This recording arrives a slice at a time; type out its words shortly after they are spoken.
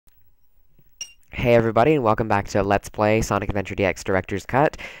Hey everybody, and welcome back to Let's Play Sonic Adventure DX Director's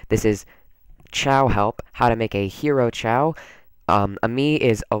Cut. This is Chao Help, how to make a hero Chao. Ami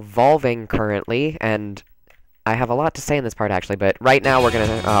is evolving currently, and I have a lot to say in this part actually, but right now we're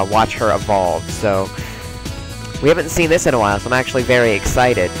gonna watch her evolve, so we haven't seen this in a while, so I'm actually very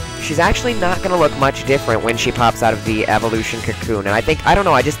excited. She's actually not gonna look much different when she pops out of the evolution cocoon, and I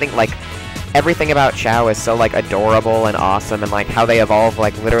just think like everything about Chao is so, like, adorable and awesome, and, like, how they evolve,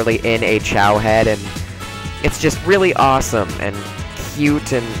 like, literally in a Chao head, and it's just really awesome and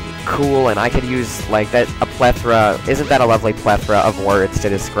cute and cool, and I could use, like, isn't that a lovely plethora of words to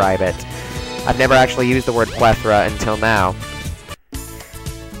describe it? I've never actually used the word plethora until now.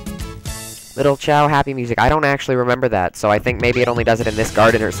 Little Chao happy music. I don't actually remember that, so I think maybe it only does it in this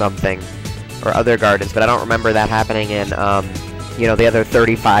garden or something, or other gardens, but I don't remember that happening in, you know, the other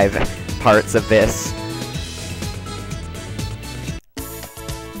 35 parts of this.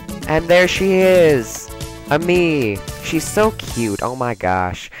 And there she is! Ami! She's so cute, oh my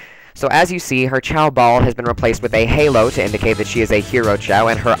gosh. So as you see, her Chao ball has been replaced with a halo to indicate that she is a hero Chao,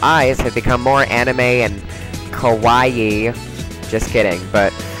 and her eyes have become more anime and kawaii. Just kidding,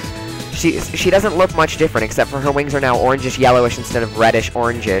 but she doesn't look much different, except for her wings are now orangish yellowish instead of reddish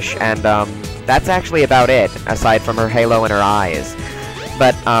orangish, and that's actually about it, aside from her halo and her eyes.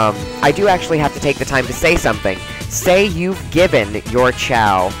 But, I do actually have to take the time to say something. Say you've given your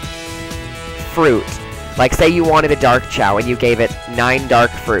Chao fruit. Like, say you wanted a dark Chao and you gave it 9 dark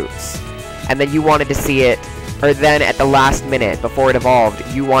fruits. And then you wanted to see it, or then at the last minute, before it evolved,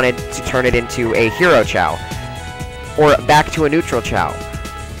 you wanted to turn it into a hero Chao. Or back to a neutral Chao.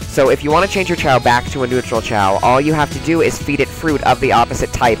 So if you want to change your Chao back to a neutral Chao, all you have to do is feed it fruit of the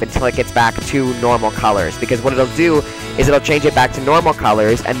opposite type until it gets back to normal colors. Because what it'll do is it'll change it back to normal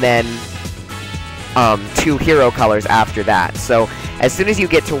colors, and then to hero colors after that. So as soon as you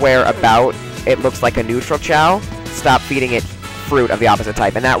get to where about it looks like a neutral Chao, stop feeding it fruit of the opposite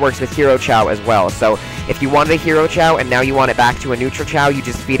type. And that works with hero Chao as well. So if you wanted a hero Chao and now you want it back to a neutral Chao, you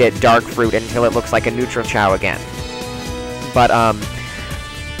just feed it dark fruit until it looks like a neutral Chao again. But,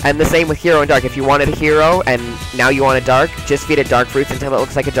 and the same with hero and dark. If you wanted a hero and now you want a dark, just feed it dark fruits until it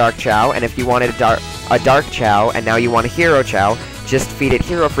looks like a dark Chao. And if you wanted a dark Chao and now you want a hero Chao, just feed it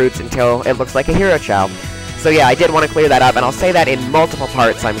hero fruits until it looks like a hero Chao. So yeah, I did want to clear that up, and I'll say that in multiple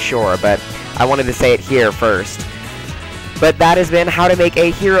parts, I'm sure, but I wanted to say it here first. But that has been how to make a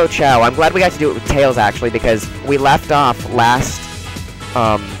hero Chao. I'm glad we got to do it with Tails, actually, because we left off last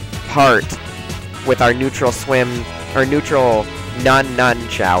part with our neutral Nun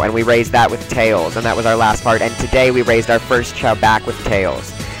Chao, and we raised that with Tails, and that was our last part, and today we raised our first Chao back with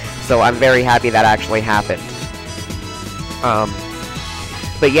Tails. So I'm very happy that actually happened.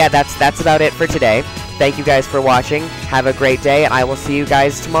 But yeah, that's about it for today. Thank you guys for watching. Have a great day, and I will see you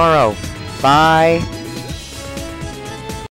guys tomorrow. Bye!